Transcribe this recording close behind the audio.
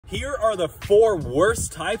Here are the 4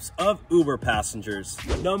 worst types of Uber passengers.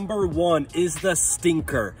 Number 1 is the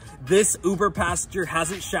stinker. This Uber passenger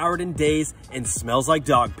hasn't showered in days and smells like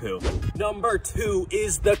dog poo. Number 2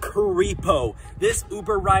 is the creepo. This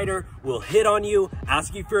Uber rider will hit on you,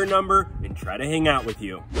 ask you for your number, and try to hang out with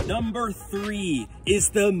you. Number 3 is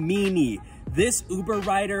the meanie. This Uber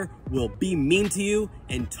rider will be mean to you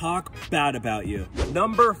and talk bad about you.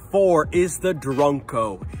 Number 4 is the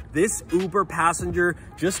drunko. This Uber passenger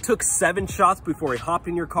just took 7 shots before he hopped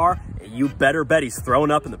in your car, and you better bet he's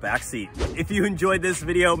throwing up in the back seat. If you enjoyed this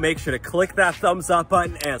video, make sure to click that thumbs up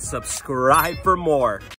button and subscribe for more.